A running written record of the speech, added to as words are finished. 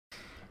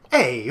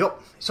Hey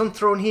up, it's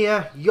Unthrown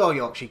here, your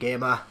Yorkshire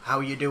gamer.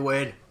 How you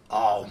doing?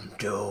 I'm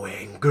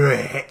doing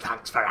great,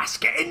 thanks for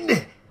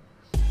asking.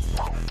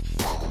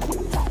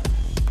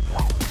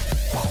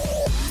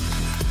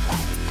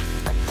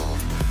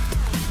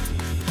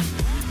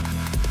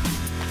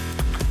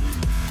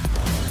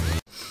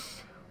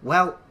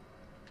 Well,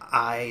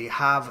 I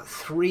have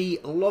 3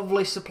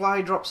 lovely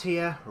supply drops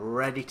here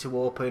ready to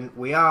open.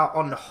 We are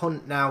on the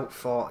hunt now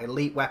for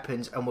elite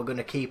weapons and we're going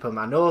to keep them.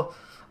 I know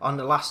on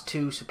the last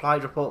 2 supply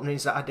drop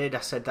openings that I did,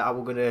 I said that I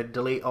was going to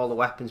delete all the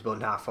weapons, but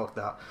nah, fuck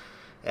that.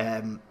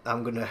 I'm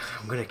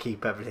gonna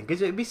keep everything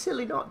because it'd be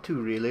silly not to,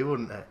 really,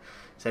 wouldn't it?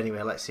 So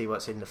anyway, let's see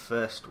what's in the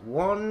first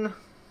one.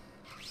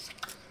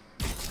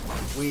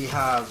 We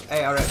have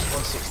ARX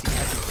 160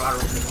 heavy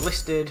barrel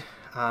listed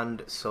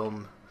and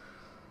some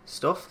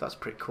stuff. That's a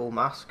pretty cool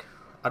mask.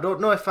 I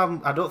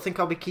don't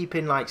think I'll be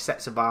keeping like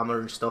sets of armor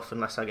and stuff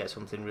unless I get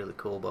something really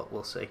cool, but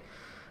we'll see.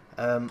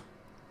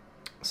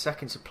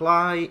 Second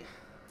supply,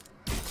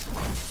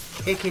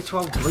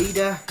 AK-12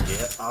 bleeder.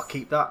 Yeah, I'll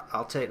keep that.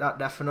 I'll take that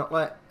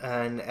definitely.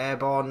 And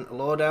airborne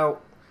loadout.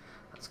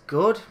 That's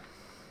good.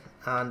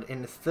 And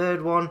in the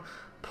third one,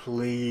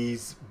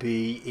 please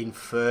be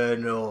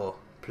Inferno.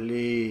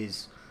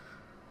 Please.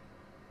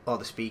 Or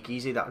the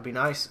Speakeasy, that would be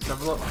nice. Let's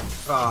have a look.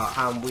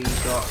 And we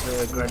got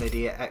the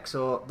Grenadier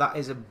EXO. That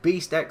is a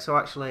beast EXO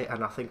actually,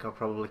 and I think I'll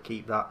probably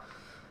keep that.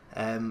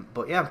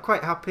 But yeah, I'm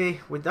quite happy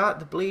with that.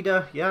 The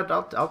bleeder, yeah,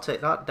 I'll take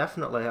that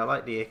definitely. I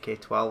like the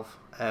AK-12.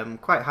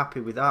 Quite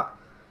happy with that.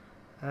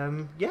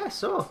 Yeah,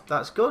 so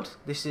that's good.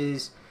 This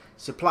is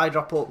supply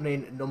drop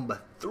opening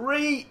number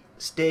 3.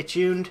 Stay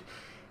tuned.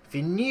 If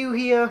you're new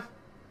here,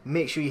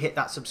 make sure you hit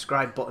that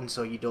subscribe button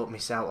so you don't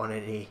miss out on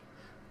any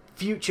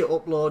future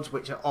uploads,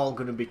 which are all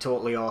going to be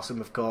totally awesome,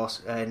 of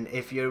course. And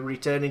if you're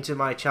returning to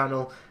my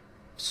channel,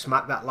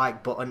 smack that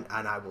like button,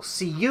 and I will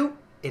see you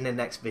in the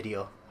next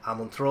video. I'm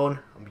Unthrown,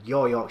 I'm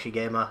your Yorkshire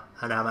gamer,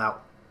 and I'm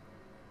out.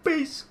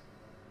 Peace!